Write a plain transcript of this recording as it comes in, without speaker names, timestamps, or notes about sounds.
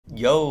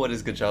Yo, what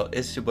is good, y'all?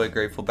 It's your boy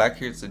Grateful back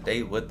here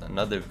today with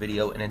another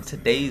video, and in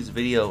today's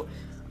video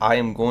I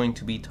am going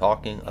to be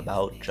talking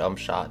about jump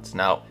shots.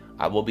 Now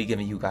I will be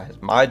giving you guys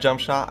my jump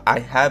shot. I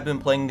have been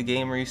playing the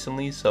game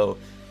recently, so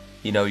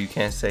you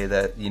can't say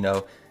that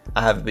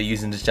I haven't been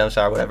using this jump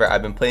shot or whatever.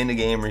 I've been playing the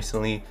game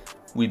recently.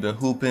 We've been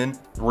hooping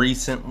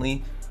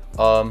recently,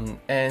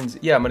 and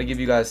yeah, I'm gonna give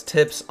you guys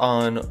tips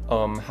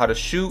on how to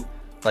shoot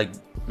like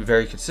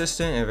very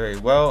consistent and very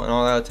well and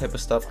all that type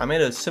of stuff. I made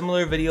a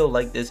similar video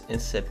like this in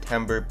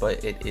September,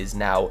 but it is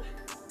now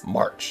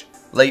March,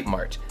 late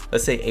March,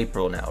 let's say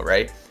April now,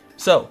 right?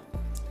 So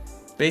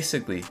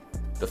basically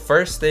the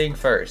first thing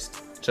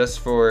first,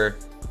 just for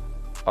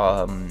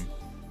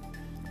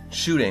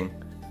shooting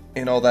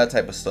and all that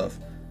type of stuff.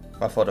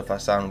 My fault if I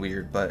sound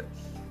weird, but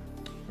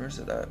where's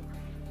it at?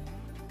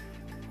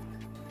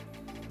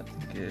 I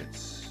think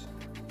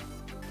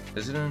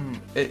is it in,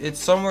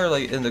 it's somewhere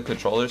like in the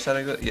controller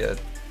setting.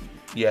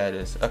 Yeah it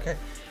is. Okay,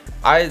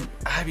 I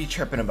be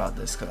tripping about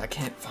this because I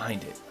can't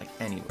find it like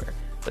anywhere,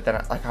 but then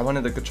I went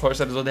in the controller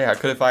settings all day, I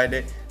couldn't find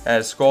it, and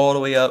I scrolled all the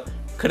way up,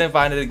 couldn't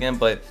find it again.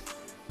 But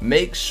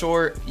make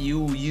sure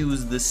you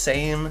use the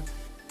same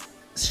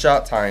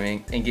shot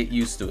timing and get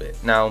used to it.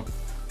 Now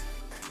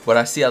what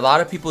I see a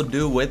lot of people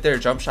do with their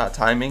jump shot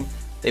timing,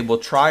 they will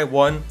try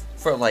one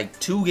for like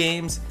 2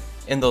 games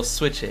and they'll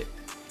switch it.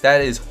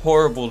 That is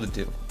horrible to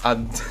do.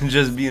 I'm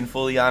just being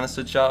fully honest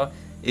with y'all.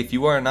 If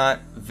you are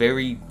not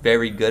very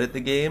good at the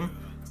game,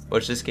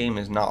 which this game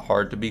is not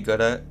hard to be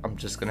good at, I'm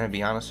just gonna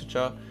be honest with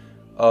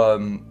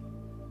y'all,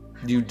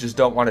 you just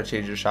don't want to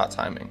change your shot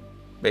timing.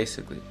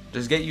 Basically,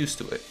 just get used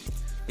to it.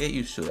 Get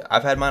used to it.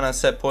 I've had mine on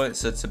set point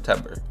since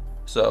September,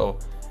 so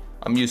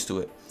I'm used to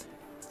it.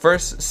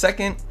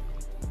 Second,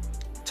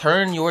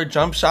 turn your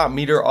jump shot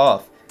meter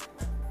off.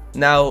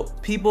 Now,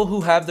 people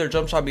who have their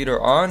jump shot meter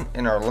on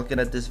and are looking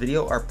at this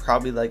video are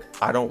probably like,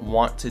 I don't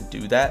want to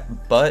do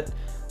that. But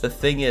the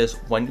thing is,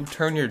 when you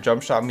turn your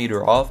jump shot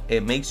meter off,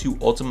 it makes you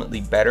ultimately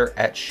better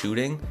at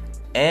shooting,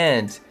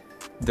 and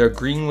the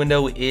green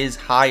window is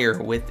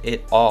higher with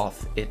it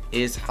off. It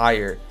is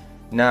higher.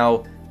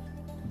 Now,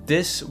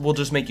 this will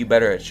just make you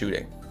better at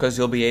shooting because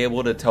you'll be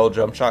able to tell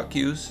jump shot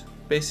cues,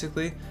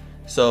 basically.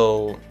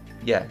 So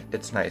yeah,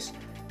 it's nice.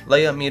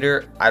 Layup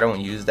meter, I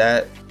don't use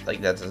that.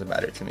 Like, that doesn't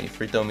matter to me.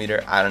 Free throw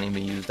meter, I don't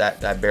even use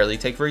that. I barely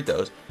take free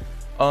throws.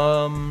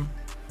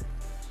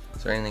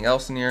 Is there anything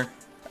else in here?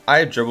 I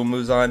have dribble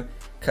moves on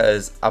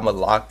because I'm a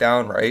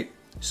lockdown, right?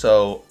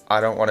 So I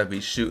don't want to be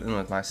shooting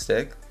with my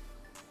stick.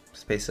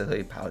 It's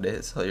basically how it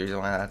is. So the reason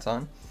why that's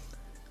on.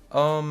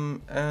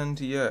 And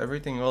yeah,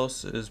 everything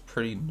else is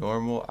pretty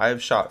normal. I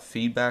have shot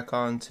feedback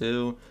on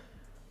too.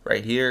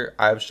 Right here,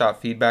 I have shot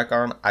feedback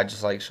on. I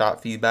just like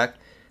shot feedback.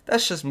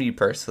 That's just me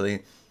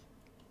personally.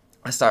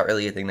 That's not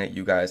really a thing that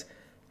you guys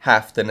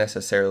have to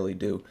necessarily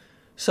do.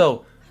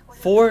 So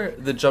for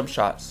the jump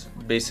shots,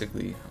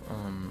 basically,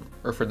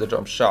 or for the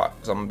jump shot,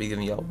 because I'm gonna be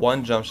giving you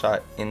one jump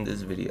shot in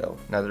this video.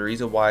 Now the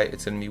reason why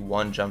it's gonna be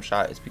one jump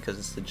shot is because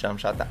it's the jump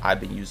shot that I've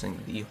been using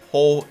the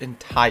whole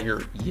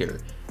entire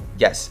year.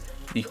 Yes,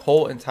 the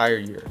whole entire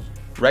year.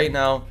 Right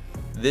now,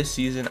 this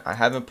season, I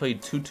haven't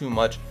played too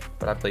much,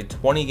 but I played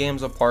 20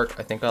 games of Park.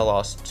 I think I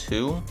lost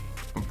 2.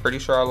 I'm pretty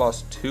sure I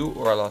lost 2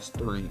 or I lost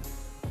 3,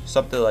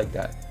 something like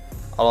that.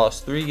 I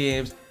lost 3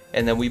 games,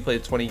 and then we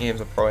played 20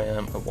 games of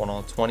Pro-Am. I won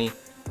all 20.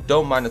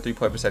 Don't mind the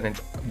 3-point percentage.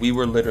 We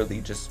were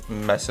literally just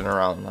messing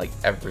around like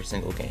every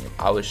single game.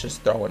 I was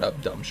just throwing up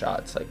dumb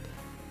shots like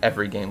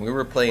every game. We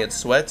were playing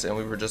sweats and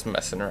we were just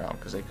messing around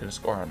because they couldn't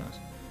score on us.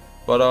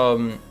 But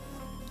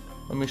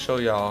let me show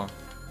y'all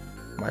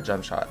my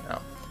jump shot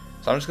now.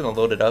 So I'm just gonna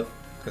load it up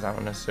because I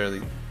don't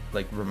necessarily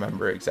like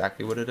remember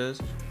exactly what it is.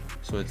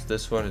 So it's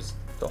this one. It's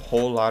the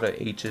whole lot of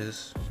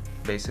H's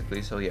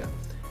basically. So yeah,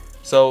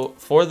 so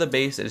for the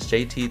base is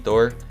JT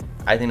Thor.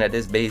 I think that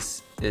this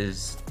base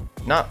is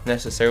not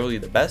necessarily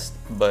the best,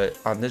 but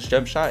on this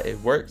jump shot it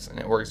works, and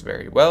it works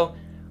very well.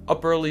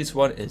 Upper release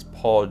one is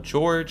Paul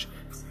George.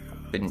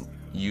 I've been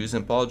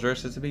using Paul George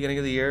since the beginning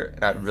of the year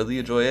and I really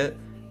enjoy it.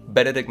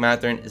 Benedict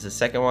Mathurin is the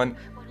second one.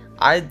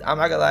 I'm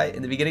not gonna lie,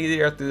 in the beginning of the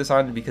year I threw this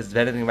on because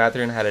Benedict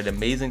Mathurin had an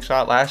amazing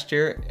shot last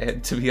year,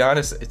 and to be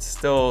honest, it's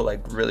still like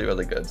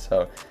really good,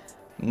 so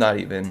I'm not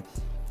even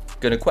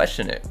gonna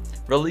question it.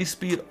 Release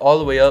speed all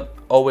the way up,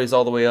 always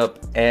all the way up,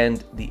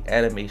 and the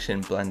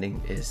animation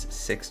blending is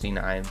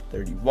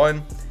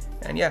 69:31.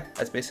 And yeah,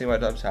 that's basically my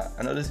jump shot.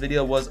 I know this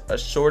video was a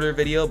shorter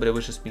video, but it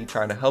was just me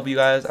trying to help you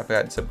guys. I've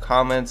gotten some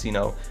comments,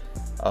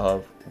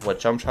 of what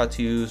jump shot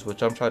to use, what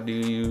jump shot do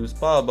you use,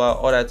 blah blah,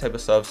 all that type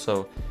of stuff.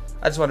 So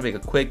I just want to make a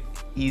quick,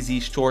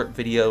 easy, short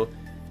video.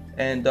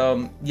 And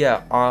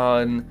yeah,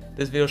 on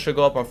this video should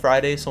go up on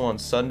Friday, so on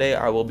Sunday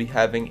I will be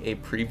having a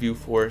preview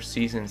for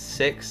season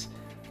 6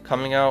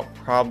 coming out,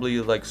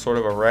 probably like sort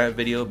of a rant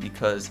video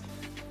because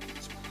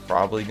it's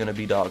probably gonna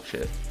be dog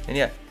shit. And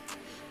yeah,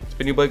 it's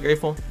been your boy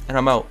Grateful, and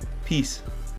I'm out. Peace.